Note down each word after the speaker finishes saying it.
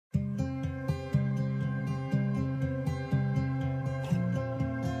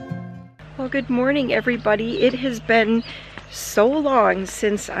Well, good morning, everybody. It has been so long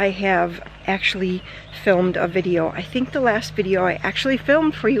since I have actually filmed a video. I think the last video I actually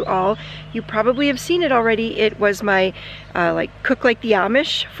filmed for you all, you probably have seen it already. It was my cook like the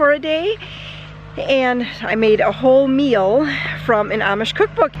Amish for a day, and I made a whole meal from an Amish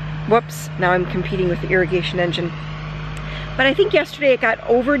cookbook. Whoops, now I'm competing with the irrigation engine. But I think yesterday it got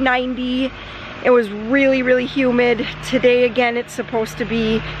over 90. It was really, really humid. Today again, it's supposed to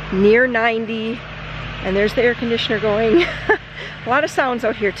be near 90. And there's the air conditioner going. A lot of sounds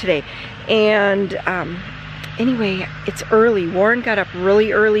out here today. And anyway, it's early. Warren got up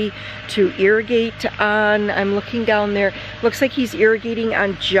really early to irrigate on, I'm looking down there, looks like he's irrigating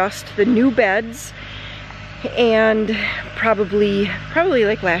on just the new beds. And probably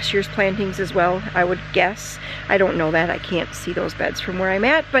like last year's plantings as well, I would guess. I don't know that, I can't see those beds from where I'm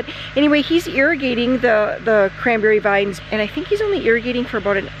at, but anyway, he's irrigating the cranberry vines, and I think he's only irrigating for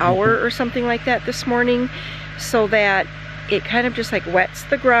about an hour or something like that this morning, so that it kind of just like wets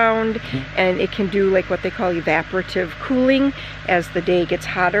the ground, and it can do like what they call evaporative cooling as the day gets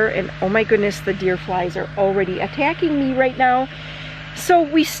hotter. And oh my goodness, the deer flies are already attacking me right now. So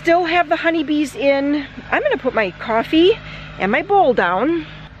we still have the honeybees in. I'm gonna put my coffee and my bowl down.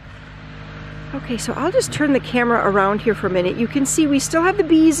 Okay, so I'll just turn the camera around here for a minute. You can see we still have the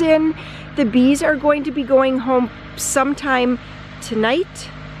bees in. The bees are going to be going home sometime tonight,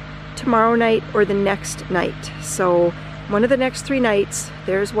 tomorrow night, or the next night. So one of the next 3 nights.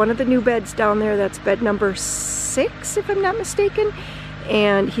 There's one of the new beds down there. That's bed number 6, if I'm not mistaken.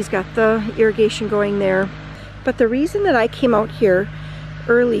 And he's got the irrigation going there. But the reason that I came out here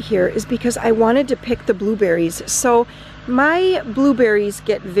early here is because I wanted to pick the blueberries. So my blueberries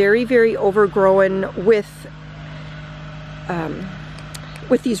get very, very overgrown with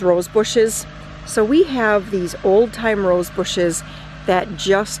these rose bushes. So we have these old-time rose bushes that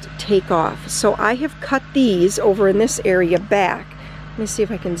just take off. So I have cut these over in this area back. Let me see if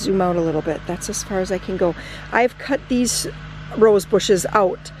I can zoom out a little bit. That's as far as I can go. I've cut these rose bushes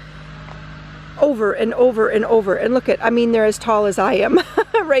out over and over and over, and look at, I mean, they're as tall as I am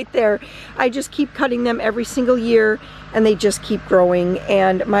right there. I just keep cutting them every single year, and they just keep growing.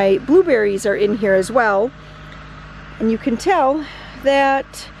 And my blueberries are in here as well, and you can tell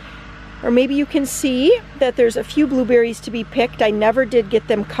that, or maybe you can see that there's a few blueberries to be picked. I never did get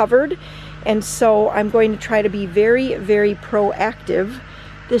them covered, and so I'm going to try to be very, very proactive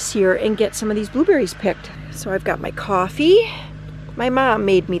this year and get some of these blueberries picked. So I've got my coffee. My mom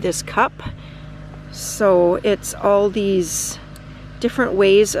made me this cup. So it's all these different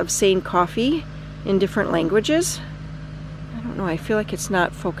ways of saying coffee in different languages. I don't know, I feel like it's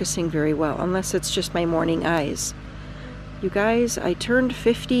not focusing very well, unless it's just my morning eyes. You guys, I turned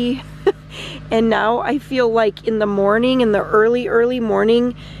 50 and now I feel like in the morning, in the early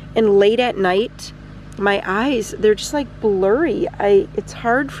morning and late at night, my eyes, they're just like blurry. It's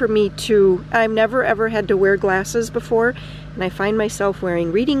hard for me to, I've never ever had to wear glasses before, and I find myself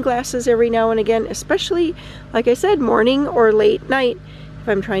wearing reading glasses every now and again, especially, like I said, morning or late night, if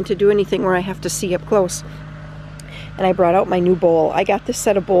I'm trying to do anything where I have to see up close. And I brought out my new bowl. I got this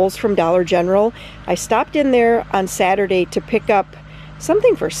set of bowls from Dollar General. I stopped in there on Saturday to pick up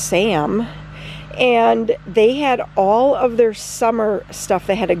something for Sam, and they had all of their summer stuff.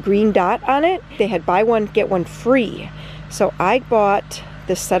 They had a green dot on it. They had buy one, get one free. So I bought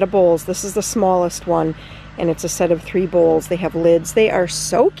this set of bowls. This is the smallest one, and it's a set of 3 bowls. They have lids. They are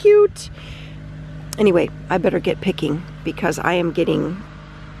so cute. Anyway, I better get picking, because I'm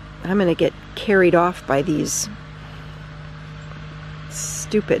gonna get carried off by these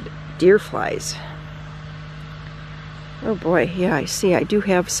stupid deer flies. Oh boy, yeah, I see I do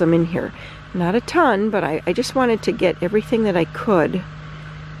have some in here. Not a ton, but I just wanted to get everything that I could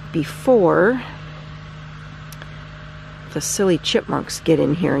before the silly chipmunks get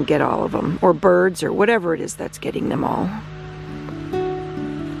in here and get all of them, or birds, or whatever it is that's getting them all.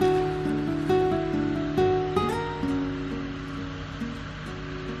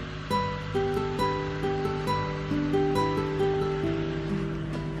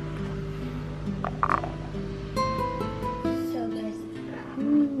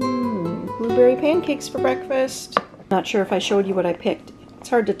 Blueberry pancakes for breakfast. Not sure if I showed you what I picked. It's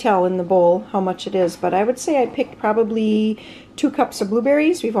hard to tell in the bowl how much it is, but I would say I picked probably 2 cups of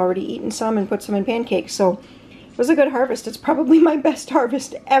blueberries. We've already eaten some and put some in pancakes, so it was a good harvest. It's probably my best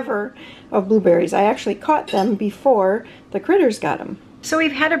harvest ever of blueberries. I actually caught them before the critters got them. So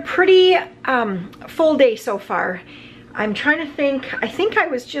we've had a pretty full day so far. I'm trying to think. I think I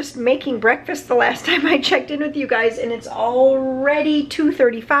was just making breakfast the last time I checked in with you guys, and it's already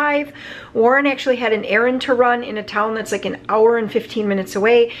 2:35. Warren actually had an errand to run in a town that's like an hour and 15 minutes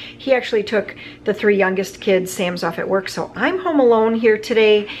away. He actually took the 3 youngest kids. Sam's off at work, so I'm home alone here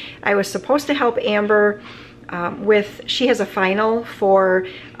today. I was supposed to help Amber she has a final for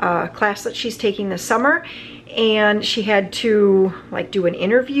a class that she's taking this summer, and she had to like do an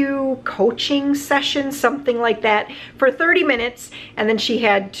interview coaching session, something like that, for 30 minutes, and then she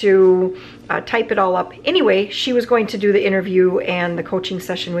had to type it all up. Anyway, she was going to do the interview and the coaching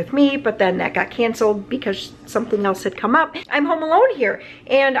session with me, but then that got canceled because something else had come up. I'm home alone here,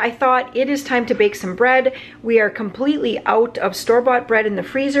 and I thought it is time to bake some bread. We are completely out of store-bought bread in the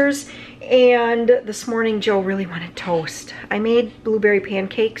freezers, and this morning Joe really wanted toast. I made blueberry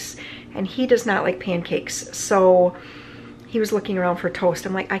pancakes, and he does not like pancakes, so he was looking around for toast.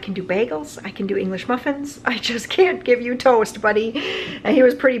 I'm like, I can do bagels, I can do English muffins, I just can't give you toast, buddy. And he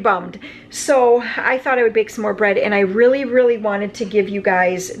was pretty bummed. So I thought I would bake some more bread, and I really, really wanted to give you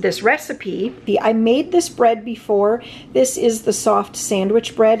guys this recipe. I made this bread before. This is the soft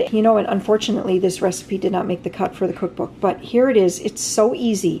sandwich bread, you know, and unfortunately this recipe did not make the cut for the cookbook, but here it is. It's so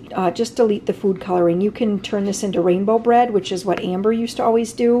easy. Just delete the food coloring. You can turn this into rainbow bread, which is what Amber used to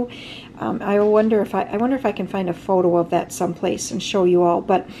always do. I wonder if I can find a photo of that someplace and show you all.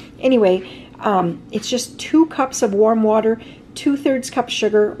 But anyway, it's just 2 cups of warm water, 2/3 cup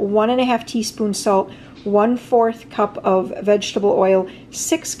sugar, 1½ teaspoon salt, 1/4 cup of vegetable oil,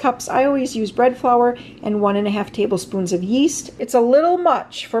 6 cups, I always use bread flour, and 1½ tablespoons of yeast. It's a little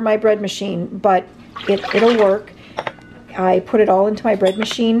much for my bread machine, but it'll work. I put it all into my bread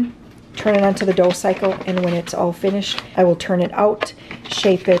machine, turn it onto the dough cycle, and when it's all finished, I will turn it out,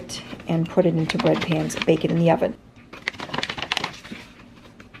 shape it, and put it into bread pans, bake it in the oven.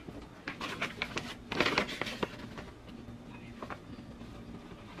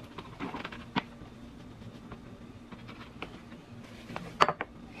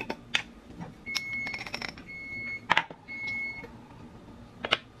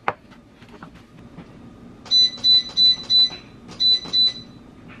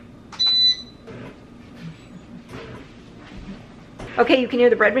 Okay, you can hear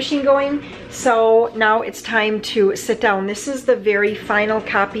the bread machine going. So now it's time to sit down. This is the very final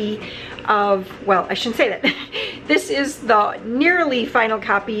copy of, well, I shouldn't say that. This is the nearly final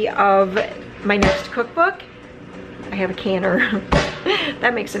copy of my next cookbook. I have a canner.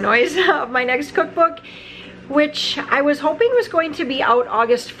 That makes a noise. Of my next cookbook, which I was hoping was going to be out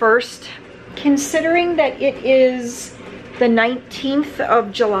August 1st. Considering that it is the 19th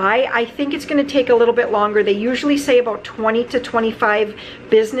of July, I think it's going to take a little bit longer. They usually say about 20 to 25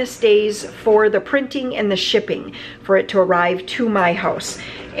 business days for the printing and the shipping for it to arrive to my house.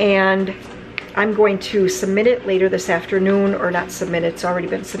 And I'm going to submit it later this afternoon, or not submit it, it's already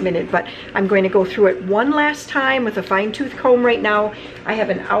been submitted, but I'm going to go through it one last time with a fine-tooth comb right now. I have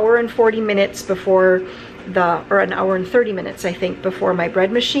an hour and 40 minutes before or an hour and 30 minutes, I think, before my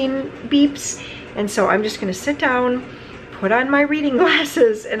bread machine beeps. And so I'm just going to sit down, put on my reading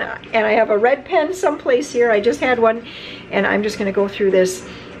glasses, and I have a red pen someplace here. I just had one, and I'm just going to go through this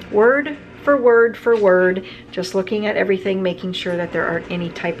word for word for word, just looking at everything, making sure that there aren't any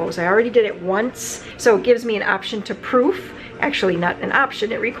typos. I already did it once, so it gives me an option to proof. Actually, not an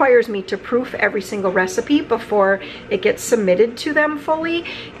option, it requires me to proof every single recipe before it gets submitted to them fully,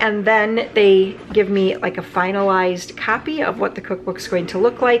 and then they give me like a finalized copy of what the cookbook's going to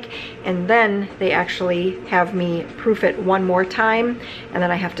look like, and then they actually have me proof it one more time, and then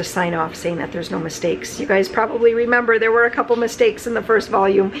I have to sign off saying that there's no mistakes. You guys probably remember there were a couple mistakes in the first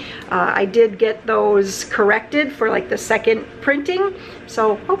volume. I did get those corrected for like the second printing,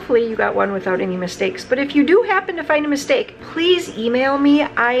 so hopefully you got one without any mistakes. But if you do happen to find a mistake, please email me.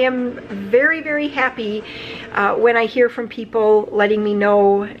 I am very, very happy when I hear from people letting me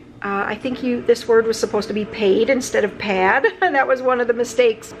know. I think this word was supposed to be paid instead of pad, and that was one of the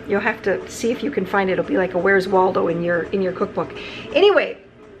mistakes. You'll have to see if you can find it. It'll be like a Where's Waldo in your cookbook. Anyway,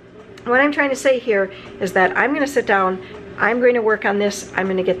 what I'm trying to say here is that I'm going to sit down, I'm going to work on this, I'm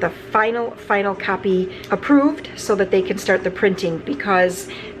going to get the final copy approved so that they can start the printing, because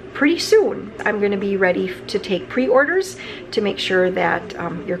pretty soon I'm going to be ready to take pre-orders to make sure that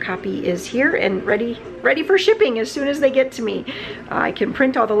your copy is here and ready for shipping as soon as they get to me. I can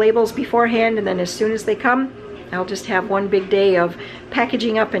print all the labels beforehand, and then as soon as they come, I'll just have one big day of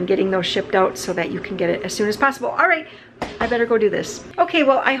packaging up and getting those shipped out so that you can get it as soon as possible. All right, I better go do this. Okay,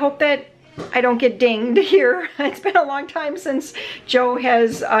 well, I hope that I don't get dinged here. It's been a long time since Joe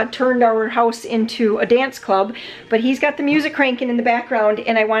has turned our house into a dance club, but he's got the music cranking in the background,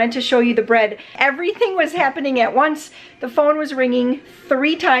 and I wanted to show you the bread. Everything was happening at once. The phone was ringing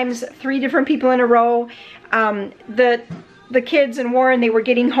 3 times, 3 different people in a row. The kids and Warren, they were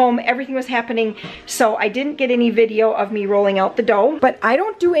getting home. Everything was happening, so I didn't get any video of me rolling out the dough. But I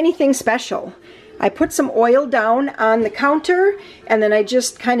don't do anything special. I put some oil down on the counter, and then I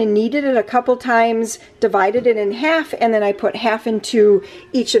just kind of kneaded it a couple times, divided it in half, and then I put half into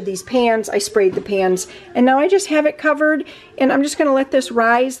each of these pans. I sprayed the pans, and now I just have it covered, and I'm just going to let this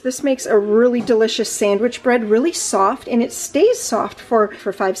rise. This makes a really delicious sandwich bread, really soft, and it stays soft for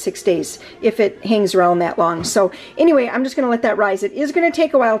 5-6 days if it hangs around that long. So anyway, I'm just going to let that rise. It is going to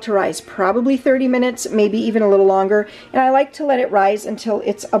take a while to rise, probably 30 minutes, maybe even a little longer, and I like to let it rise until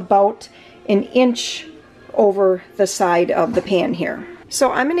it's about an inch over the side of the pan here.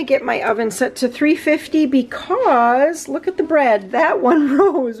 So I'm going to get my oven set to 350 because look at the bread. That one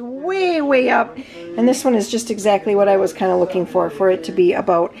rose way up, and this one is just exactly what I was kind of looking for it to be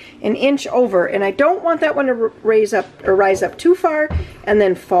about an inch over. And I don't want that one to rise up too far and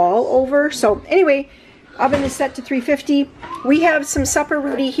then fall over. So anyway, oven is set to 350. We have some supper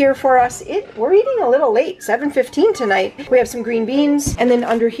ready here for us. We're eating a little late, 7:15 tonight. We have some green beans, and then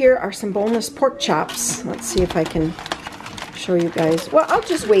under here are some boneless pork chops. Let's see if I can show you guys. Well, I'll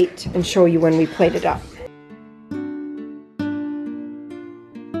just wait and show you when we plate it up.